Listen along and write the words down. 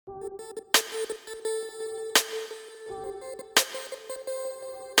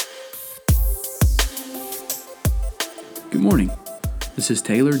Good morning. This is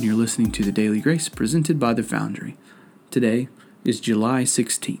Taylor, and you're listening to the Daily Grace presented by The Foundry. Today is July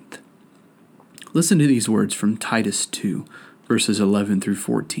 16th. Listen to these words from Titus 2, verses 11 through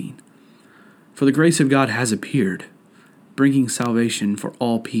 14. For the grace of God has appeared, bringing salvation for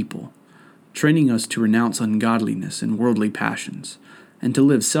all people, training us to renounce ungodliness and worldly passions, and to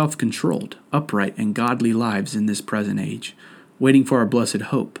live self-controlled, upright, and godly lives in this present age, waiting for our blessed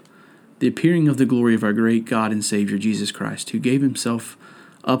hope, the appearing of the glory of our great God and Savior Jesus Christ, who gave himself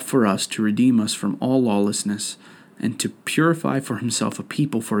up for us to redeem us from all lawlessness and to purify for himself a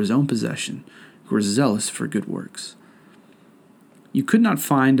people for his own possession, who are zealous for good works. You could not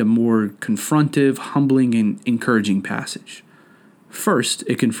find a more confrontive, humbling, and encouraging passage. First,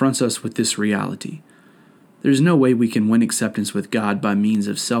 it confronts us with this reality. There is no way we can win acceptance with God by means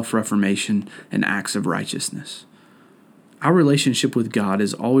of self-reformation and acts of righteousness. Our relationship with God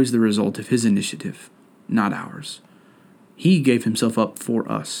is always the result of his initiative, not ours. He gave himself up for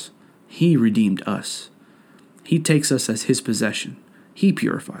us. He redeemed us. He takes us as his possession. He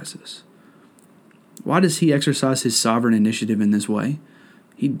purifies us. Why does he exercise his sovereign initiative in this way?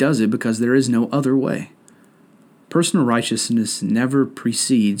 He does it because there is no other way. Personal righteousness never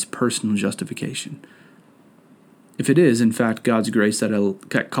precedes personal justification. If it is, in fact, God's grace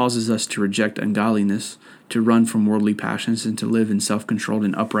that causes us to reject ungodliness, to run from worldly passions, and to live in self-controlled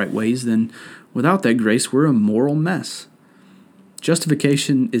and upright ways, then without that grace, we're a moral mess.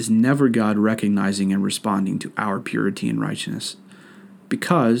 Justification is never God recognizing and responding to our purity and righteousness,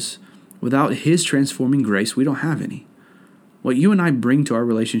 because without his transforming grace, we don't have any. What you and I bring to our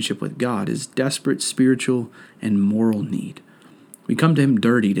relationship with God is desperate spiritual and moral need. We come to him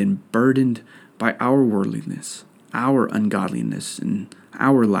dirtied and burdened by our worldliness, our ungodliness, and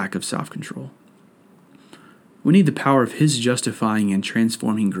our lack of self-control. We need the power of his justifying and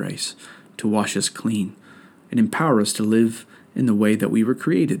transforming grace to wash us clean and empower us to live in the way that we were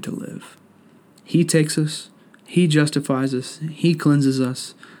created to live. He takes us, he justifies us, he cleanses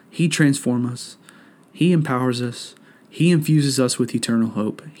us, he transforms us, he empowers us, he infuses us with eternal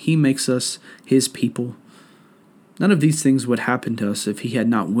hope, he makes us his people. None of these things would happen to us if he had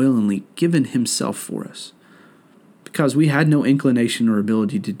not willingly given himself for us, because we had no inclination or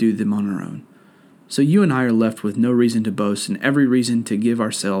ability to do them on our own. So you and I are left with no reason to boast and every reason to give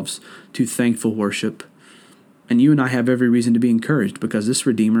ourselves to thankful worship. And you and I have every reason to be encouraged because this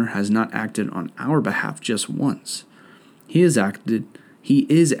Redeemer has not acted on our behalf just once. He is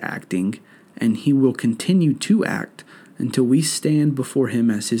acting, and he will continue to act until we stand before him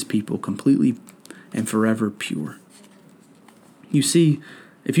as his people, completely and forever pure. You see,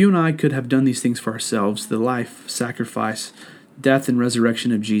 if you and I could have done these things for ourselves, the life, sacrifice, death, and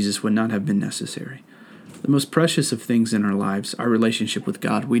resurrection of Jesus would not have been necessary. The most precious of things in our lives, our relationship with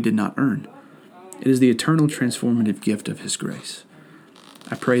God, we did not earn. It is the eternal transformative gift of his grace.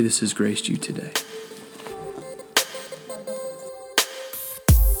 I pray this has graced you today.